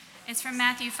It's from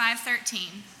Matthew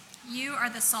 5:13. You are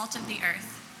the salt of the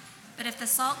earth. But if the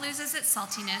salt loses its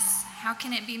saltiness, how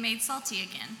can it be made salty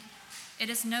again? It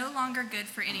is no longer good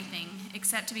for anything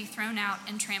except to be thrown out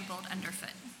and trampled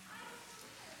underfoot.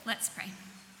 Let's pray.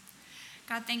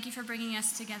 God, thank you for bringing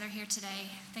us together here today.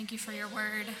 Thank you for your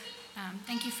word.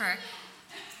 Thank you for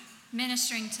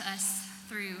ministering to us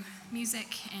through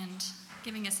music and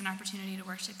giving us an opportunity to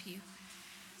worship you.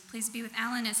 Please be with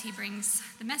Alan as he brings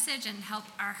the message and help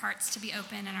our hearts to be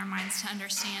open and our minds to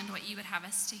understand what you would have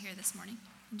us to hear this morning.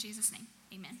 In Jesus' name,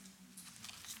 amen.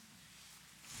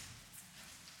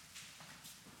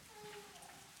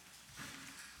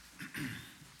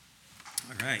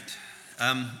 All right.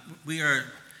 We are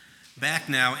back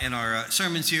now in our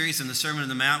sermon series in the Sermon on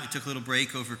the Mount. We took a little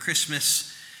break over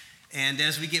Christmas. And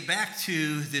as we get back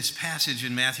to this passage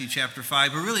in Matthew chapter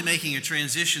 5, we're really making a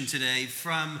transition today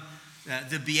from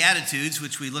the Beatitudes,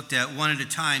 which we looked at one at a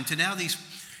time, to now these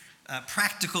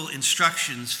practical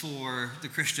instructions for the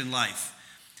Christian life.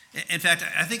 In fact,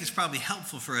 I think it's probably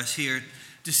helpful for us here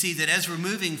to see that as we're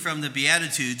moving from the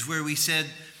Beatitudes, where we said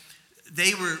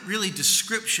they were really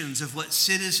descriptions of what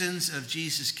citizens of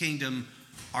Jesus' kingdom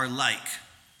are like,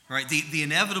 right? The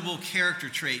inevitable character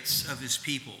traits of his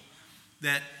people,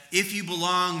 that if you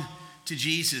belong to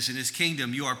Jesus and his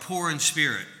kingdom, you are poor in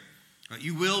spirit, right?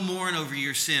 You will mourn over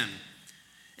your sin,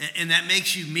 and that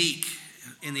makes you meek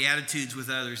in the attitudes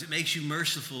with others. It makes you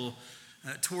merciful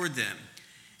toward them.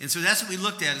 And so that's what we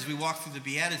looked at as we walked through the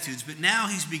Beatitudes. But now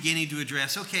he's beginning to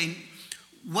address, okay,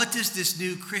 what does this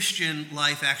new Christian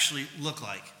life actually look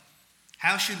like?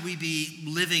 How should we be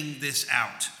living this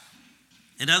out?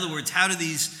 In other words, how do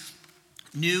these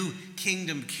new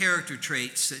kingdom character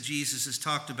traits that Jesus has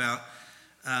talked about,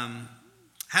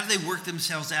 how do they work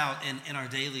themselves out in our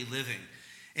daily living?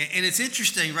 And it's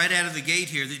interesting right out of the gate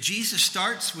here that Jesus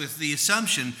starts with the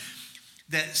assumption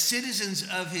that citizens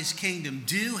of his kingdom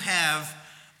do have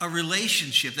a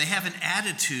relationship. They have an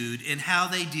attitude in how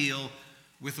they deal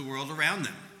with the world around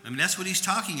them. I mean, that's what he's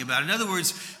talking about. In other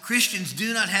words, Christians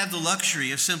do not have the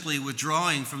luxury of simply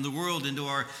withdrawing from the world into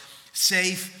our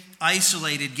safe,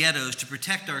 isolated ghettos to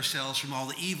protect ourselves from all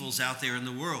the evils out there in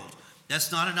the world.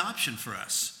 That's not an option for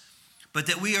us. But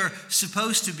that we are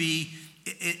supposed to be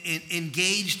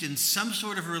engaged in some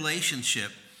sort of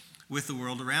relationship with the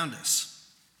world around us.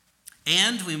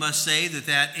 And we must say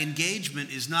that engagement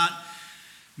is not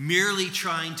merely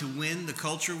trying to win the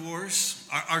culture wars.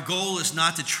 Our goal is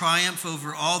not to triumph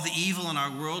over all the evil in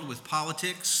our world with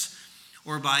politics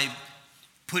or by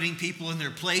putting people in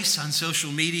their place on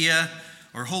social media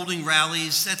or holding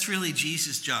rallies. That's really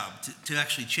Jesus' job, to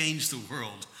actually change the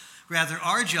world. Rather,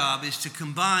 our job is to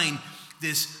combine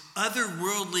this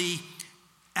otherworldly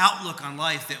outlook on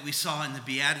life that we saw in the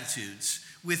Beatitudes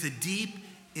with a deep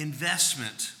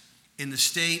investment in the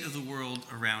state of the world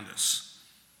around us.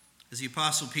 As the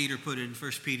Apostle Peter put it in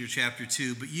 1 Peter chapter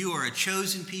 2, but you are a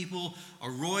chosen people, a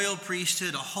royal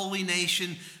priesthood, a holy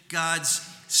nation, God's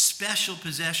special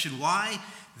possession. Why?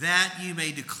 That you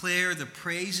may declare the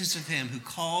praises of him who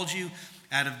called you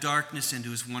out of darkness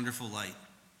into his wonderful light.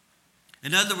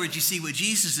 In other words, you see what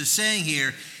Jesus is saying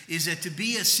here is that to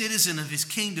be a citizen of his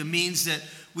kingdom means that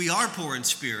we are poor in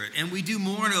spirit and we do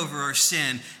mourn over our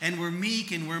sin and we're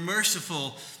meek and we're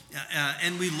merciful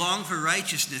and we long for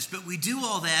righteousness, but we do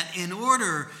all that in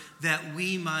order that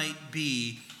we might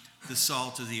be the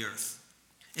salt of the earth,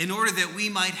 in order that we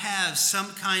might have some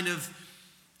kind of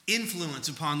influence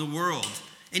upon the world.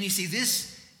 And you see,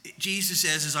 this, Jesus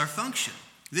says, is our function.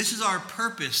 This is our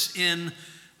purpose in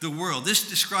the world. This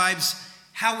describes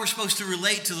how we're supposed to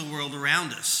relate to the world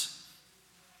around us.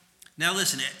 Now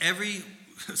listen, every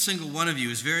single one of you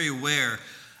is very aware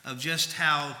of just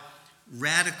how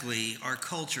radically our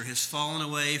culture has fallen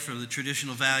away from the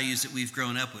traditional values that we've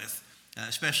grown up with,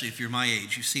 especially if you're my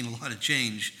age. You've seen a lot of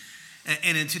change.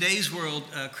 And in today's world,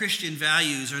 Christian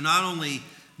values are not only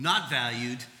not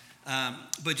valued,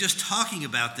 but just talking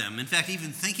about them, in fact,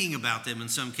 even thinking about them in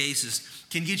some cases,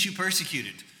 can get you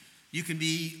persecuted. You can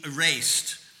be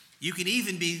erased. You can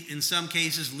even be, in some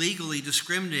cases, legally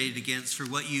discriminated against for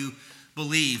what you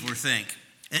believe or think.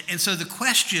 And so the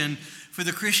question for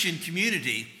the Christian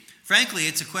community, frankly,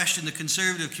 it's a question the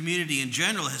conservative community in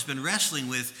general has been wrestling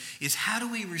with, is how do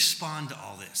we respond to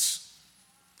all this?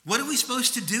 What are we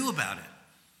supposed to do about it?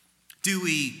 Do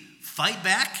we fight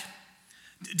back?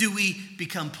 Do we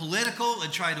become political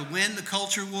and try to win the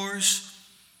culture wars?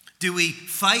 Do we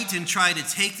fight and try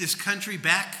to take this country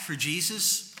back for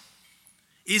Jesus?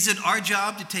 Is it our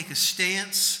job to take a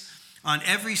stance on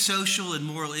every social and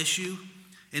moral issue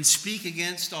and speak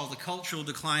against all the cultural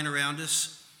decline around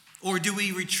us? Or do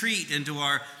we retreat into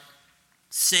our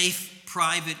safe,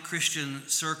 private Christian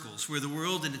circles where the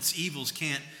world and its evils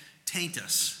can't taint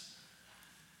us.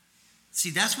 See,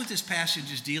 that's what this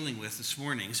passage is dealing with this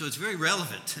morning. So it's very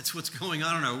relevant. It's what's going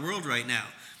on in our world right now.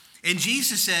 And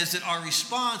Jesus says that our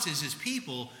response as his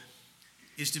people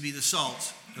is to be the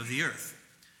salt of the earth.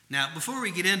 Now, before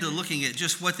we get into looking at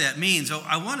just what that means,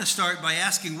 I want to start by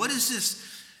asking, what does this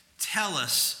tell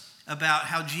us about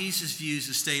how Jesus views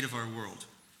the state of our world?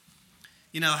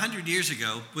 100 years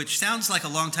ago, which sounds like a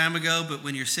long time ago, but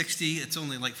when you're 60, it's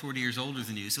only like 40 years older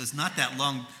than you, so it's not that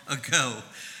long ago.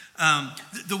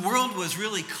 The world was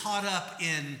really caught up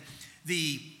in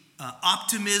the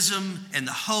optimism and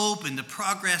the hope and the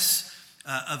progress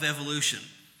of evolution.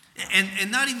 And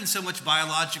not even so much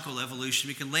biological evolution.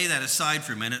 We can lay that aside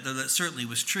for a minute, though that certainly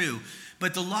was true.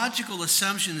 But the logical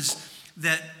assumptions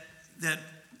that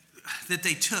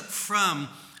they took from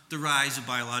the rise of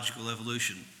biological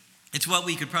evolution. It's what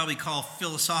we could probably call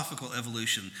philosophical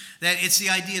evolution. That it's the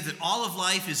idea that all of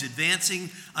life is advancing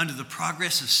under the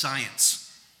progress of science.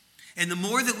 And the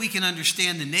more that we can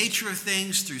understand the nature of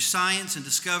things through science and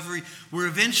discovery, we're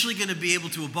eventually going to be able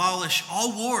to abolish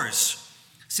all wars,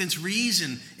 since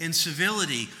reason and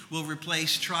civility will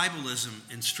replace tribalism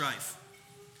and strife.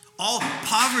 All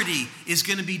poverty is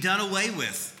going to be done away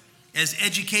with as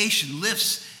education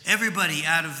lifts everybody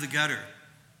out of the gutter.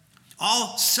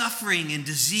 All suffering and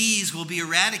disease will be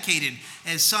eradicated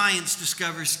as science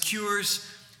discovers cures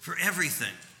for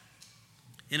everything.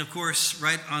 And of course,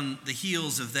 right on the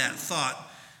heels of that thought,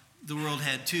 the world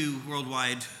had 2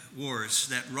 worldwide wars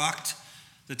that rocked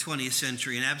the 20th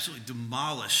century and absolutely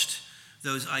demolished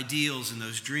those ideals and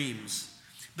those dreams.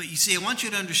 But you see, I want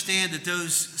you to understand that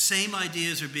those same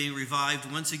ideas are being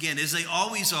revived once again, as they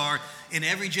always are in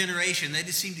every generation. They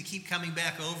just seem to keep coming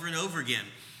back over and over again.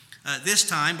 This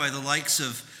time by the likes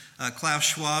of Klaus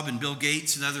Schwab and Bill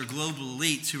Gates and other global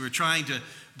elites who are trying to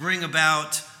bring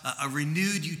about a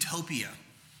renewed utopia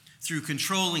through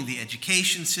controlling the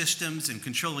education systems and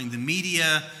controlling the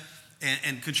media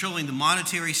and controlling the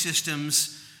monetary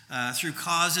systems through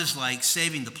causes like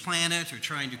saving the planet or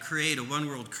trying to create a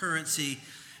one-world currency.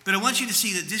 But I want you to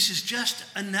see that this is just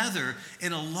another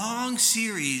in a long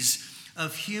series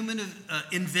of human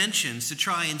inventions to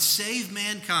try and save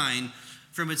mankind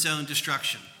from its own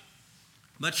destruction.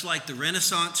 Much like the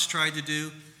Renaissance tried to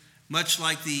do, much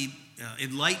like the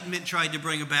Enlightenment tried to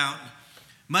bring about,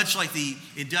 much like the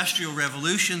Industrial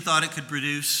Revolution thought it could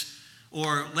produce,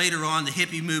 or later on the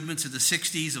hippie movements of the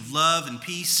 60s of love and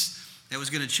peace that was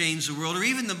going to change the world, or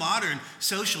even the modern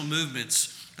social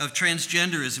movements of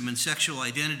transgenderism and sexual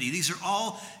identity. These are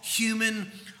all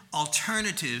human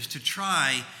alternatives to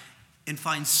try and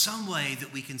find some way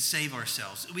that we can save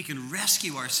ourselves, that we can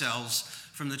rescue ourselves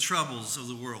from the troubles of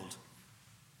the world.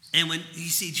 And when you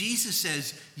see Jesus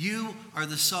says, you are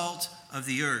the salt of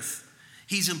the earth,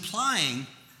 he's implying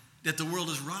that the world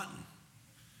is rotten.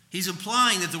 He's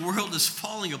implying that the world is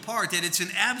falling apart, that it's in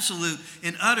absolute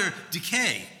and utter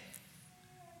decay,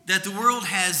 that the world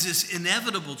has this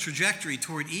inevitable trajectory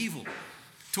toward evil,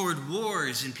 toward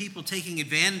wars and people taking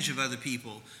advantage of other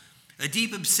people, a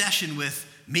deep obsession with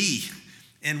me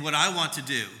and what I want to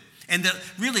do. And that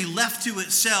really left to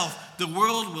itself, the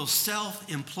world will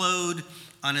self-implode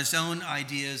on its own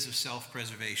ideas of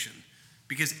self-preservation.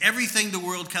 Because everything the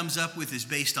world comes up with is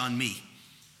based on me,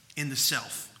 in the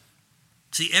self.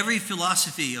 See, every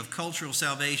philosophy of cultural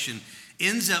salvation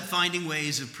ends up finding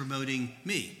ways of promoting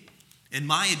me and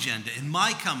my agenda and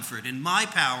my comfort and my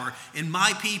power and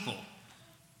my people.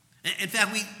 In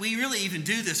fact, we really even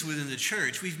do this within the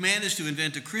church. We've managed to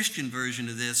invent a Christian version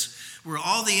of this where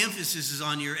all the emphasis is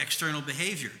on your external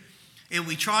behavior. And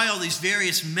we try all these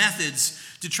various methods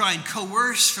to try and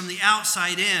coerce from the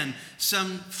outside in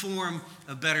some form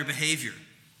of better behavior.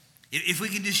 If we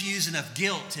can just use enough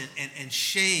guilt and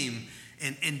shame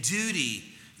and duty,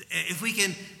 if we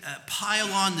can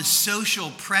pile on the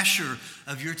social pressure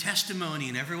of your testimony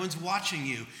and everyone's watching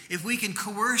you, if we can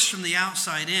coerce from the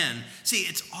outside in, see,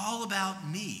 it's all about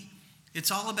me.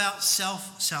 It's all about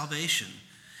self-salvation.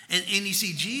 And you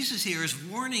see, Jesus here is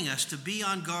warning us to be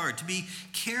on guard, to be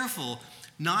careful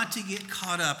not to get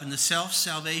caught up in the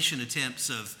self-salvation attempts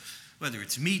of whether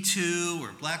it's Me Too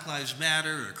or Black Lives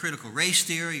Matter or critical race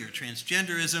theory or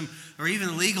transgenderism or even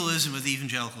the legalism of the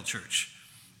evangelical church.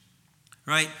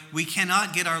 Right? We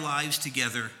cannot get our lives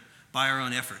together by our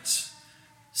own efforts.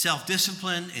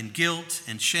 Self-discipline and guilt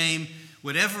and shame,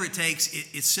 whatever it takes,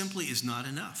 it simply is not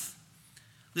enough.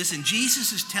 Listen,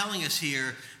 Jesus is telling us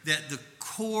here that the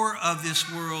core of this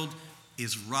world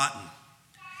is rotten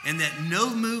and that no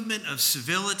movement of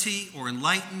civility or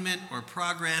enlightenment or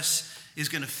progress is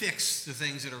going to fix the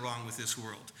things that are wrong with this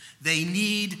world. They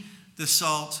need the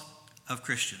salt of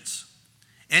Christians.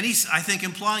 And he's, I think,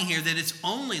 implying here that it's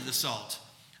only the salt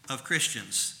of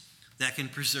Christians that can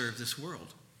preserve this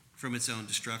world from its own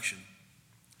destruction.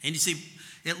 And you see,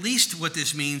 at least what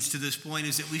this means to this point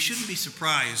is that we shouldn't be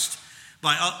surprised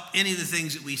by any of the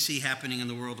things that we see happening in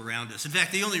the world around us. In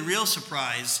fact, the only real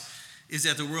surprise is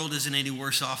that the world isn't any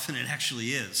worse off than it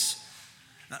actually is.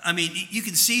 I mean, you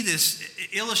can see this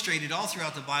illustrated all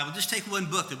throughout the Bible. Just take one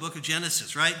book, the book of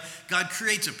Genesis, right? God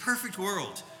creates a perfect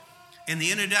world, and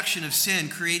the introduction of sin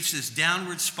creates this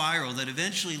downward spiral that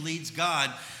eventually leads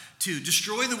God to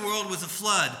destroy the world with a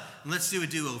flood. And let's do a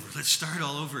do-over. Let's start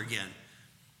all over again.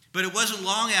 But it wasn't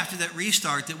long after that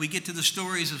restart that we get to the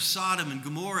stories of Sodom and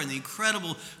Gomorrah and the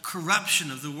incredible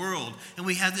corruption of the world. And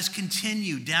we have this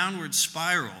continued downward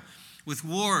spiral with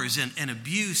wars and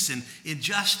abuse and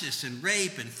injustice and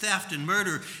rape and theft and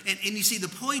murder. And you see, the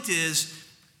point is,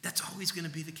 that's always going to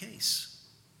be the case.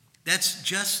 That's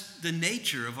just the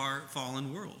nature of our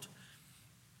fallen world.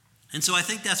 And so I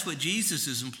think that's what Jesus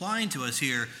is implying to us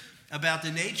here about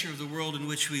the nature of the world in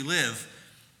which we live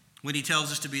when he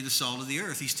tells us to be the salt of the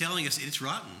earth. He's telling us it's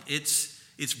rotten,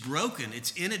 it's broken,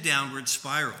 it's in a downward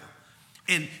spiral,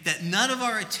 and that none of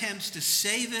our attempts to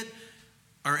save it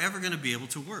are ever going to be able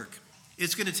to work.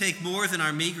 It's going to take more than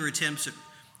our meager attempts at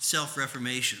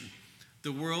self-reformation.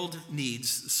 The world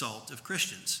needs the salt of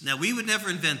Christians. Now, we would never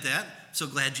invent that. So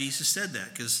glad Jesus said that,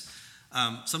 because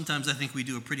sometimes I think we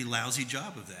do a pretty lousy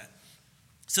job of that.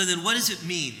 So then what does it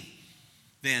mean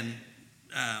then?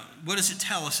 What does it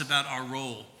tell us about our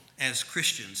role as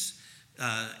Christians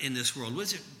in this world? What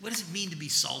does it mean to be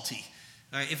salty?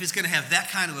 If it's going to have that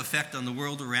kind of effect on the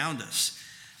world around us.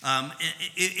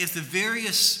 If the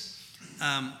various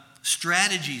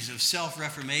strategies of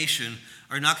self-reformation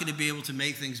are not going to be able to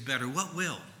make things better, what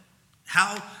will?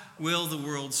 How will the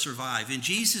world survive? And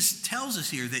Jesus tells us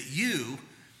here that you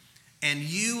and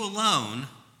you alone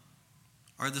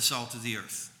are the salt of the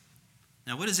earth.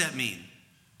 Now, what does that mean?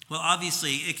 Well,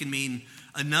 obviously, it can mean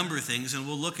a number of things, and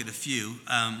we'll look at a few.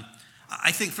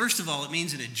 I think, first of all, it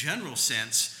means in a general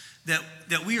sense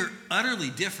that we are utterly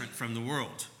different from the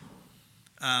world.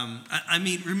 I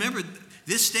mean, remember,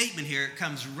 this statement here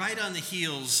comes right on the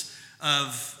heels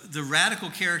of the radical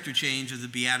character change of the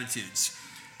Beatitudes,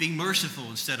 being merciful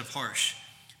instead of harsh,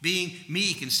 being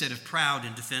meek instead of proud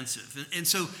and defensive. And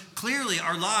so clearly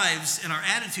our lives and our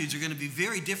attitudes are going to be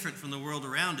very different from the world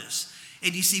around us.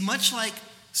 And you see, much like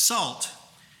salt,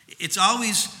 it's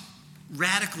always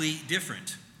radically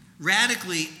different,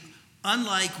 radically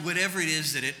unlike whatever it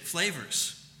is that it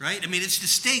flavors, right? I mean, it's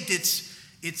distinct,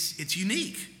 it's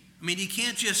unique. I mean, you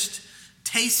can't just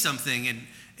taste something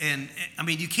and I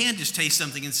mean, you can just taste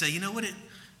something and say, you know, what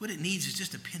it needs is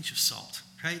just a pinch of salt,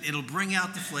 right? It'll bring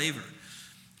out the flavor.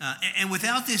 And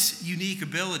without this unique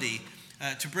ability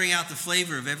to bring out the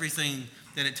flavor of everything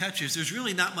that it touches, there's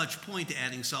really not much point to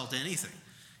adding salt to anything.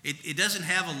 It doesn't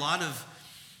have a lot of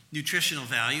nutritional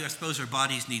value. I suppose our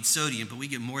bodies need sodium, but we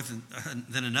get more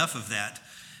than enough of that.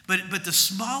 But the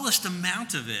smallest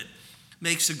amount of it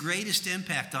makes the greatest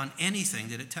impact on anything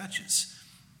that it touches.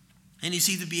 And you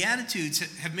see, the Beatitudes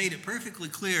have made it perfectly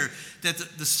clear that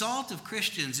the salt of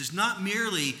Christians is not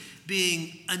merely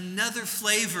being another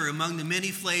flavor among the many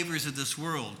flavors of this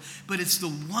world, but it's the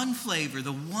one flavor,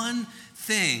 the one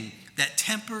thing that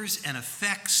tempers and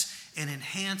affects and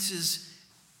enhances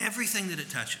everything that it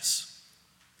touches.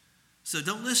 So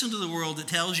don't listen to the world that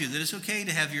tells you that it's okay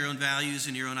to have your own values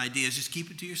and your own ideas. Just keep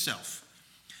it to yourself.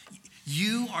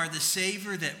 You are the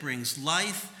savor that brings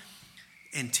life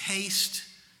and taste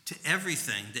to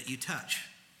everything that you touch.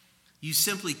 You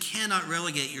simply cannot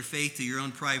relegate your faith to your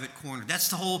own private corner. That's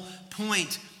the whole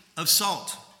point of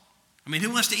salt. I mean,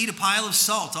 who wants to eat a pile of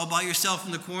salt all by yourself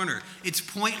in the corner? It's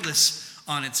pointless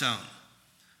on its own.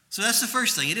 So that's the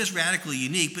first thing. It is radically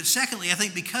unique. But secondly, I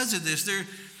think because of this,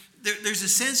 there's a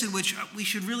sense in which we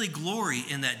should really glory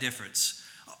in that difference.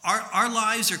 Our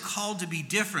lives are called to be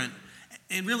different,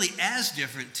 and really as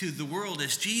different to the world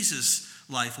as Jesus'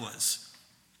 life was.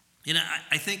 You know,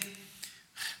 I think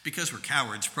because we're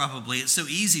cowards, probably, it's so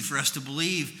easy for us to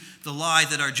believe the lie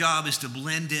that our job is to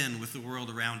blend in with the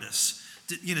world around us.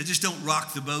 Just don't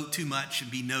rock the boat too much and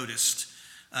be noticed.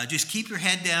 Just keep your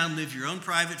head down, live your own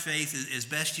private faith as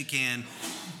best you can.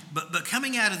 But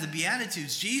coming out of the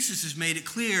Beatitudes, Jesus has made it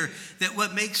clear that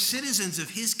what makes citizens of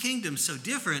his kingdom so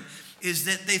different is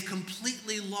that they've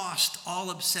completely lost all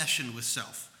obsession with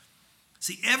self.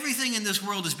 See, everything in this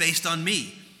world is based on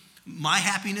me. My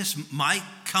happiness, my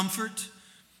comfort,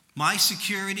 my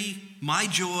security, my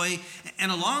joy.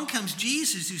 And along comes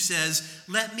Jesus who says,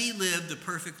 let me live the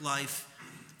perfect life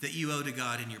that you owe to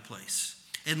God in your place.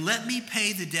 and let me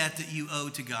pay the debt that you owe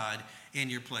to God in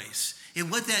your place.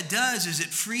 And what that does is it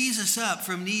frees us up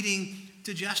from needing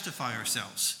to justify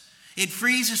ourselves. It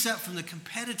frees us up from the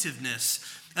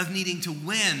competitiveness of needing to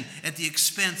win at the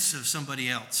expense of somebody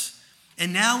else.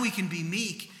 And now we can be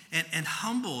meek and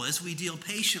humble as we deal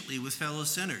patiently with fellow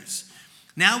sinners.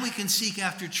 Now we can seek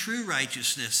after true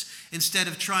righteousness instead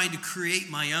of trying to create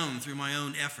my own through my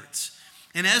own efforts.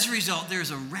 And as a result,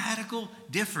 there's a radical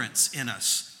difference in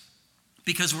us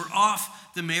because we're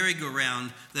off the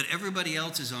merry-go-round that everybody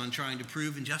else is on trying to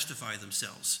prove and justify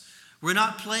themselves. We're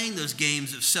not playing those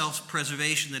games of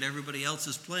self-preservation that everybody else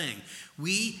is playing.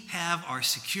 We have our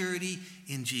security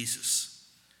in Jesus.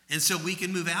 And so we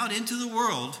can move out into the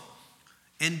world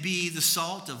and be the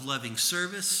salt of loving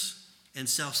service and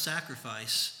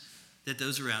self-sacrifice that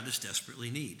those around us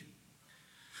desperately need.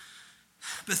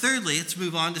 But thirdly, let's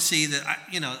move on to see that,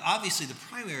 obviously the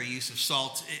primary use of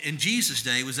salt in Jesus'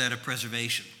 day was that of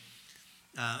preservation.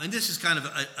 And this is kind of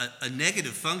a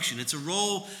negative function. It's a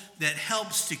role that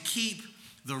helps to keep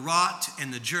the rot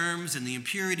and the germs and the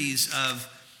impurities of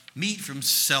meat from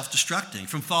self-destructing,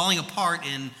 from falling apart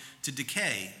into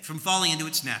decay, from falling into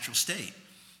its natural state.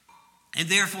 And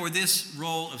therefore, this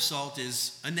role of salt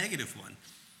is a negative one.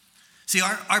 See,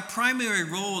 our primary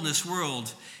role in this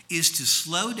world is to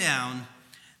slow down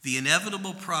the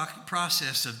inevitable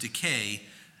process of decay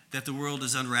that the world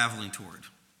is unraveling toward.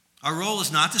 Our role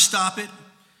is not to stop it.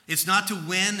 It's not to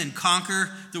win and conquer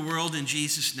the world in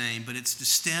Jesus' name, but it's to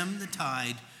stem the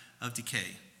tide of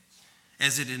decay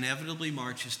as it inevitably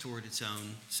marches toward its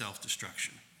own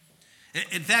self-destruction.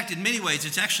 In fact, in many ways,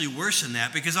 it's actually worse than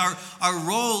that because our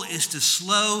role is to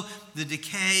slow the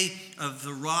decay of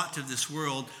the rot of this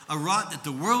world, a rot that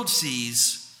the world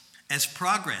sees as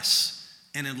progress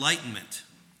and enlightenment.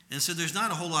 And so there's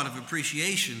not a whole lot of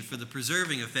appreciation for the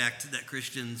preserving effect that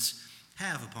Christians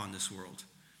have upon this world.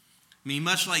 I mean,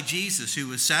 much like Jesus, who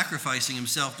was sacrificing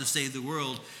himself to save the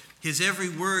world, his every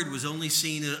word was only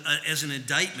seen as an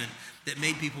indictment that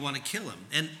made people want to kill him.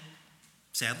 And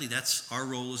sadly, that's our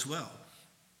role as well.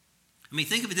 I mean,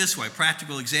 think of it this way,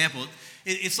 practical example.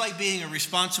 It's like being a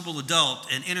responsible adult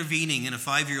and intervening in a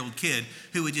 5-year-old kid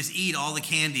who would just eat all the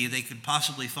candy they could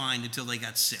possibly find until they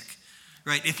got sick,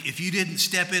 right? If you didn't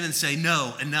step in and say,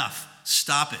 no, enough,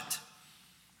 stop it,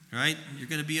 right? You're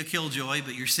going to be a killjoy,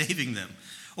 but you're saving them.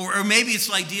 Or maybe it's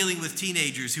like dealing with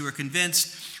teenagers who are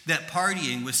convinced that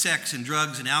partying with sex and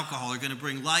drugs and alcohol are going to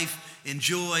bring life and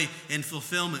joy and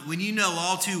fulfillment when you know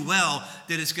all too well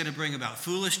that it's going to bring about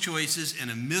foolish choices and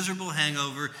a miserable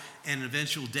hangover and an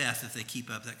eventual death if they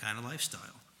keep up that kind of lifestyle.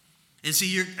 And so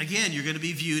you're going to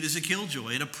be viewed as a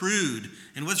killjoy and a prude.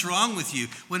 And what's wrong with you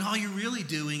when all you're really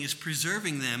doing is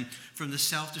preserving them from the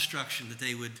self-destruction that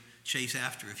they would chase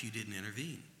after if you didn't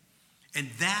intervene. And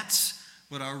that's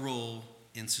what our role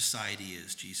in society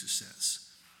is, Jesus says.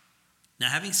 Now,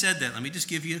 having said that, let me just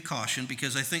give you a caution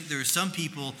because I think there are some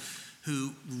people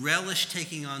who relish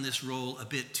taking on this role a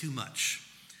bit too much.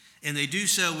 And they do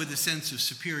so with a sense of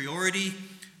superiority,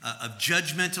 of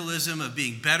judgmentalism, of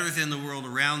being better than the world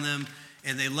around them.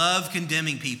 And they love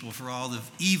condemning people for all the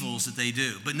evils that they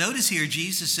do. But notice here,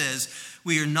 Jesus says,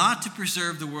 we are not to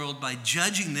preserve the world by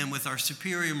judging them with our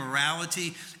superior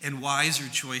morality and wiser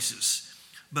choices,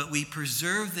 but we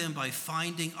preserve them by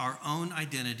finding our own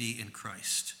identity in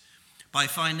Christ, by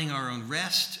finding our own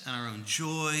rest and our own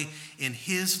joy in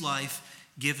his life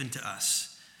given to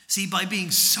us. See, by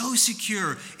being so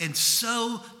secure and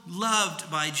so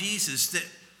loved by Jesus that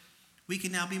we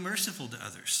can now be merciful to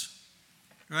others,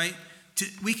 right?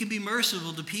 We can be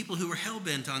merciful to people who are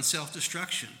hell-bent on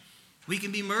self-destruction. We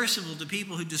can be merciful to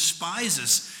people who despise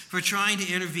us for trying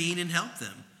to intervene and help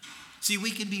them. See,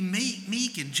 we can be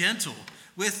meek and gentle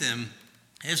with them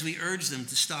as we urge them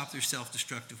to stop their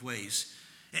self-destructive ways.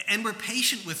 And we're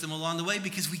patient with them along the way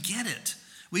because we get it.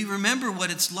 We remember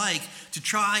what it's like to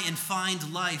try and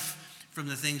find life from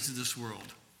the things of this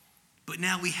world. But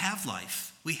now we have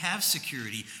life, we have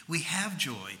security, we have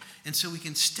joy, and so we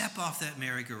can step off that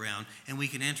merry-go-round and we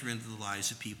can enter into the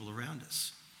lives of people around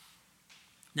us.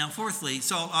 Now, fourthly,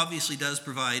 salt obviously does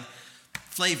provide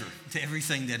flavor to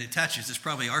everything that it touches. It's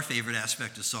probably our favorite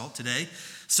aspect of salt today.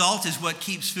 Salt is what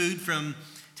keeps food from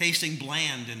tasting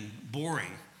bland and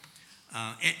boring.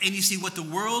 And you see, what the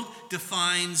world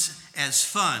defines as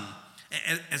fun,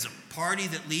 as a party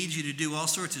that leads you to do all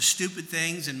sorts of stupid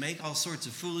things and make all sorts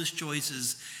of foolish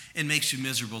choices and makes you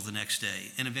miserable the next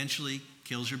day and eventually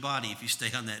kills your body if you stay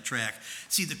on that track.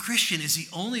 See, the Christian is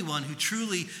the only one who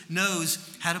truly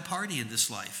knows how to party in this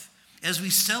life as we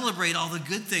celebrate all the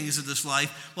good things of this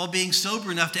life while being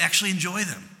sober enough to actually enjoy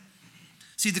them.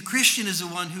 See, the Christian is the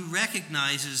one who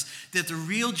recognizes that the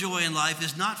real joy in life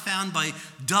is not found by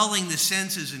dulling the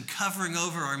senses and covering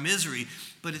over our misery,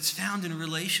 but it's found in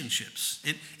relationships,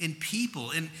 in people,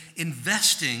 in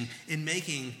investing in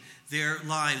making their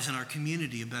lives and our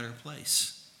community a better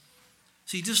place.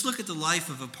 See, just look at the life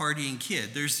of a partying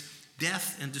kid. There's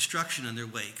death and destruction in their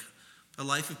wake. A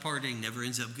life of partying never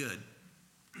ends up good.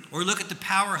 Or look at the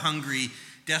power-hungry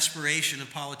desperation of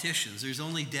politicians. There's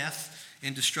only death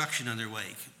and destruction on their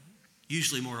wake,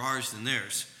 usually more ours than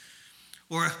theirs.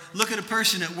 Or look at a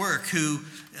person at work who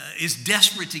is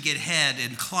desperate to get ahead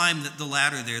and climb the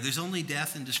ladder there. There's only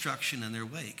death and destruction in their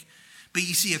wake. But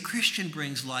you see, a Christian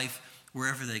brings life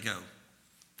wherever they go.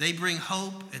 They bring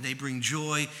hope and they bring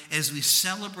joy as we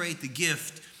celebrate the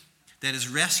gift that has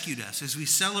rescued us, as we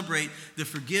celebrate the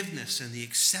forgiveness and the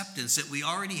acceptance that we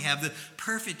already have, the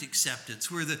perfect acceptance,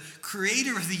 where the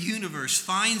creator of the universe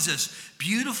finds us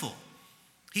beautiful.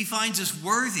 He finds us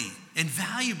worthy and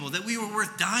valuable, that we were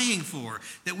worth dying for,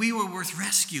 that we were worth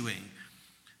rescuing.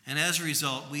 And as a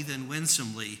result, we then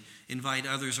winsomely invite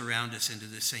others around us into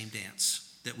the same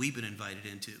dance that we've been invited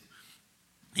into.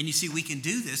 And you see, we can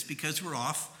do this because we're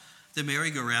off the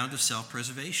merry-go-round of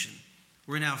self-preservation.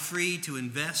 We're now free to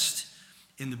invest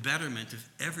in the betterment of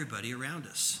everybody around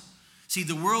us. See,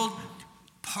 the world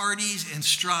parties and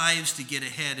strives to get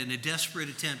ahead in a desperate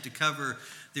attempt to cover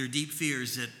their deep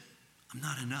fears that I'm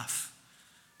not enough,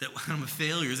 that I'm a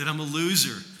failure, that I'm a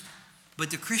loser. But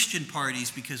the Christian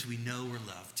parties because we know we're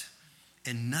loved,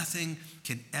 and nothing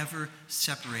can ever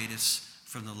separate us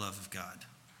from the love of God.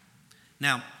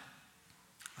 Now,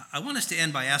 I want us to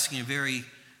end by asking a very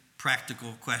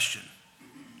practical question.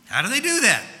 How do they do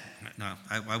that? No,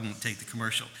 I won't take the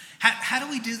commercial. How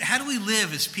do we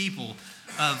live as people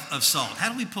of salt? How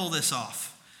do we pull this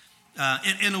off?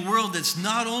 In a world that's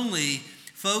not only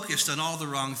focused on all the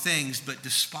wrong things, but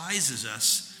despises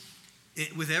us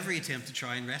with every attempt to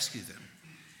try and rescue them.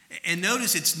 And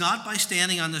notice, it's not by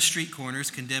standing on the street corners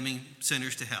condemning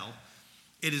sinners to hell.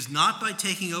 It is not by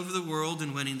taking over the world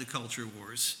and winning the culture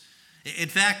wars. In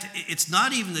fact, it's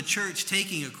not even the church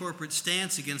taking a corporate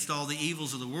stance against all the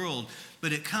evils of the world,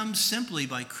 but it comes simply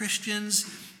by Christians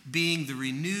being the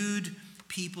renewed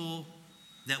people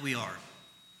that we are.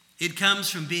 It comes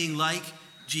from being like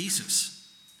Jesus.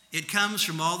 It comes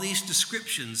from all these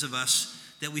descriptions of us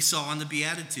that we saw in the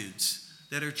Beatitudes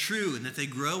that are true and that they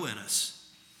grow in us.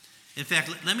 In fact,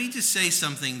 let me just say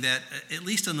something that, at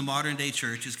least in the modern day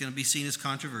church, is going to be seen as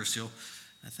controversial.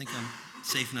 I think I'm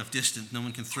safe enough distant. No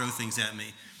one can throw things at me.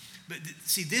 But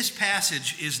see, this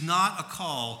passage is not a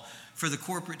call for the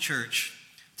corporate church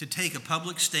to take a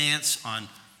public stance on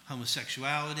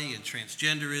homosexuality and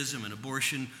transgenderism and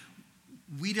abortion.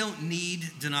 We don't need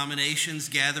denominations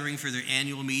gathering for their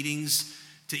annual meetings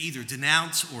to either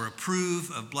denounce or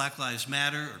approve of Black Lives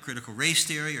Matter or critical race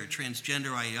theory or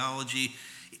transgender ideology.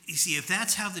 You see, if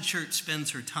that's how the church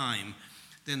spends her time,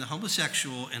 then the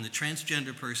homosexual and the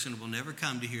transgender person will never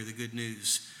come to hear the good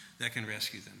news that can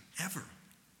rescue them, ever.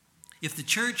 If the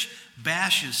church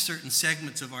bashes certain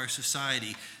segments of our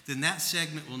society, then that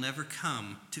segment will never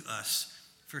come to us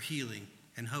for healing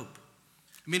and hope.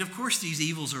 I mean, of course, these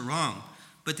evils are wrong,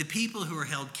 but the people who are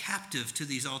held captive to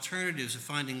these alternatives of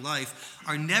finding life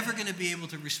are never going to be able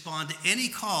to respond to any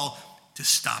call to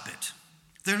stop it.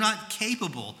 They're not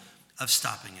capable of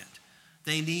stopping it.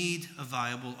 They need a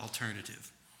viable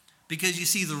alternative. Because you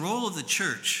see, the role of the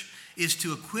church is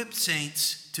to equip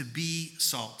saints to be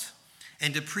salt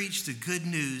and to preach the good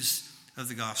news of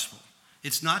the gospel.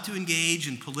 It's not to engage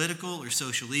in political or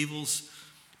social evils,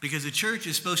 because the church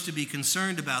is supposed to be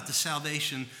concerned about the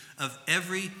salvation of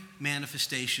every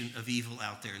manifestation of evil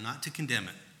out there, not to condemn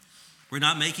it. We're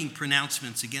not making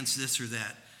pronouncements against this or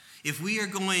that. If we are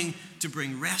going to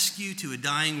bring rescue to a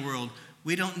dying world,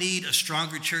 we don't need a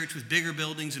stronger church with bigger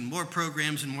buildings and more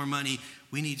programs and more money.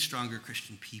 We need stronger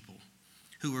Christian people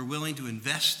who are willing to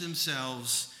invest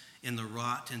themselves in the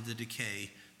rot and the decay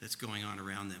that's going on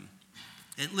around them.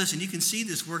 And listen, you can see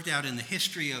this worked out in the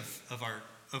history of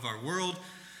our world.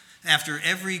 After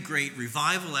every great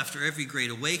revival, after every great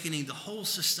awakening, the whole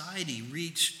society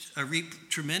reaped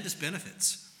tremendous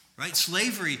benefits, right?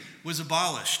 Slavery was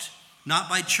abolished, not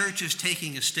by churches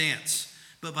taking a stance,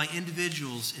 but by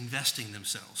individuals investing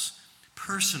themselves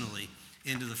personally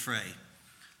into the fray.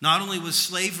 Not only was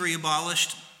slavery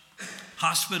abolished,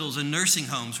 hospitals and nursing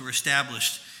homes were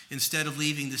established instead of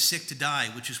leaving the sick to die,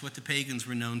 which is what the pagans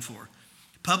were known for.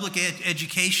 Public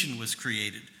education was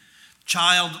created.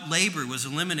 Child labor was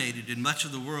eliminated in much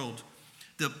of the world.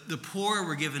 The poor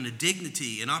were given a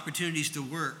dignity and opportunities to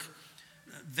work.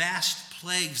 Vast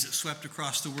plagues that swept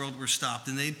across the world were stopped,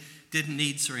 and they didn't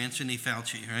need Sir Anthony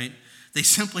Fauci, right? They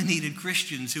simply needed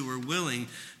Christians who were willing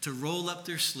to roll up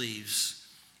their sleeves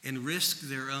and risk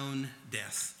their own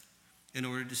death in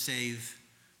order to save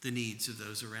the needs of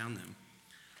those around them.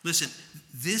 Listen,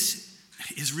 this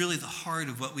is really the heart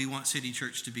of what we want City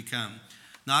Church to become.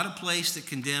 Not a place that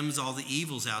condemns all the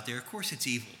evils out there. Of course it's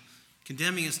evil.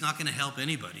 Condemning is not going to help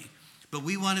anybody. But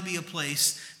we want to be a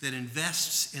place that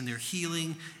invests in their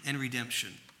healing and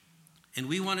redemption. And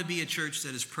we want to be a church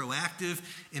that is proactive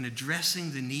in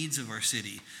addressing the needs of our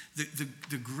city,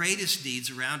 the greatest needs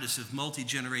around us of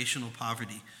multi-generational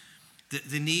poverty,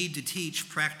 the need to teach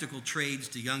practical trades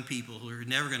to young people who are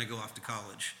never going to go off to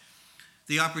college,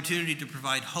 the opportunity to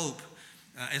provide hope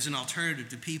as an alternative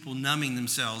to people numbing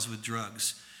themselves with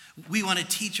drugs. We want to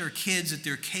teach our kids that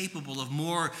they're capable of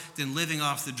more than living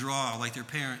off the draw like their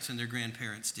parents and their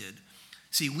grandparents did.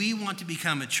 See, we want to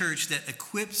become a church that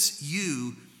equips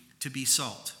you to be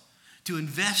salt, to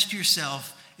invest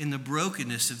yourself in the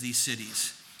brokenness of these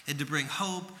cities, and to bring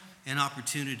hope and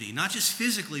opportunity, not just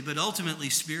physically, but ultimately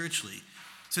spiritually,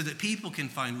 so that people can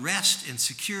find rest and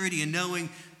security in knowing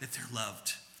that they're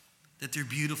loved, that they're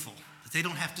beautiful, that they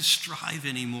don't have to strive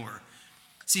anymore.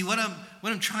 See, what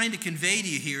I'm trying to convey to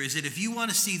you here is that if you want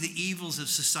to see the evils of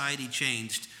society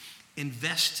changed,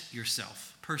 invest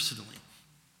yourself personally.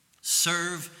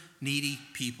 Serve needy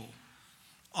people.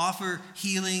 Offer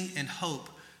healing and hope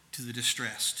to the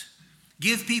distressed.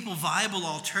 Give people viable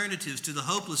alternatives to the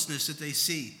hopelessness that they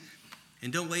see.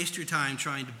 And don't waste your time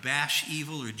trying to bash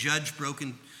evil or judge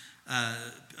broken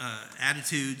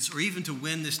attitudes, or even to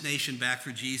win this nation back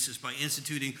for Jesus by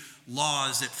instituting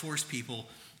laws that force people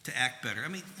to act better. I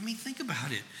mean, think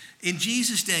about it. In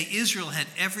Jesus' day, Israel had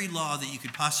every law that you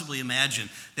could possibly imagine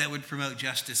that would promote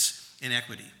justice and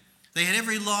equity. They had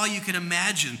every law you could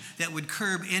imagine that would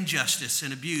curb injustice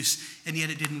and abuse, and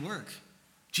yet it didn't work.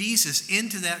 Jesus,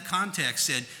 into that context,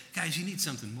 said, guys, you need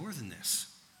something more than this.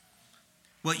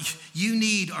 What you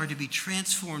need are to be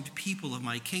transformed people of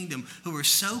my kingdom who are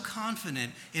so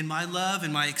confident in my love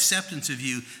and my acceptance of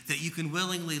you that you can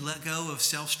willingly let go of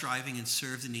self-striving and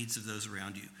serve the needs of those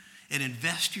around you and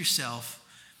invest yourself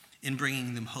in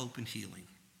bringing them hope and healing.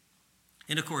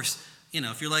 And of course,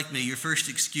 if you're like me, your first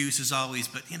excuse is always,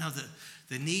 but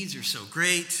the needs are so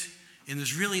great and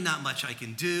there's really not much I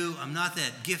can do. I'm not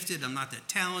that gifted. I'm not that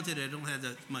talented. I don't have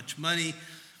that much money.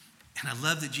 And I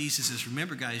love that Jesus says,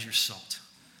 remember, guys, you're salt.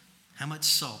 How much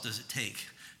salt does it take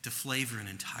to flavor an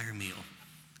entire meal?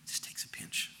 It just takes a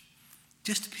pinch.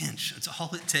 Just a pinch. That's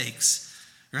all it takes,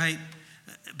 right?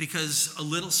 Because a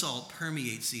little salt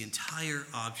permeates the entire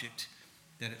object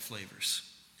that it flavors.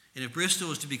 And if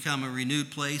Bristol is to become a renewed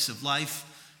place of life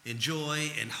and joy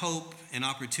and hope and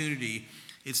opportunity,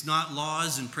 it's not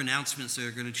laws and pronouncements that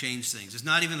are going to change things. It's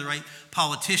not even the right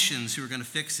politicians who are going to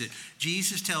fix it.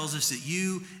 Jesus tells us that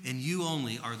you and you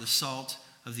only are the salt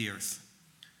of the earth,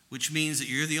 which means that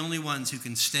you're the only ones who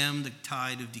can stem the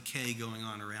tide of decay going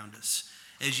on around us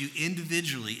as you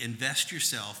individually invest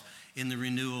yourself in the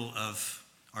renewal of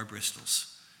our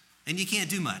Bristols. And you can't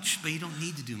do much, but you don't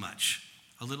need to do much.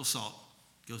 A little salt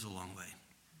goes a long way.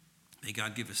 May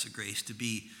God give us the grace to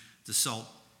be the salt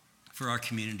for our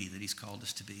community that he's called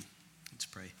us to be. Let's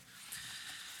pray.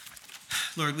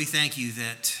 Lord, we thank you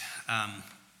that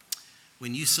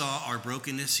when you saw our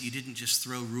brokenness, you didn't just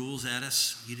throw rules at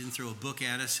us. You didn't throw a book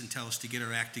at us and tell us to get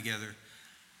our act together.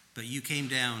 But you came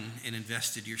down and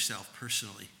invested yourself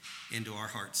personally into our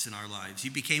hearts and our lives.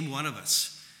 You became one of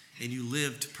us, and you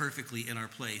lived perfectly in our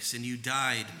place, and you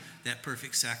died that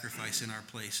perfect sacrifice in our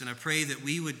place. And I pray that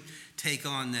we would take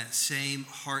on that same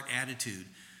heart attitude,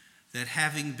 that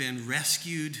having been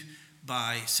rescued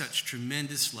by such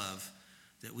tremendous love,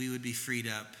 that we would be freed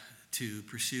up to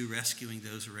pursue rescuing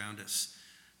those around us,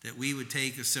 that we would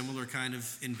take a similar kind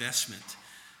of investment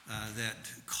that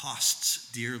costs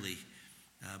dearly,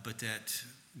 but that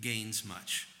gains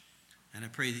much. And I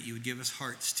pray that you would give us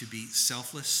hearts to be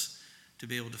selfless, to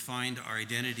be able to find our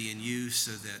identity in you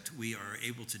so that we are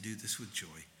able to do this with joy.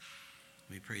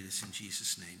 We pray this in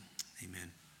Jesus' name.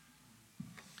 Amen.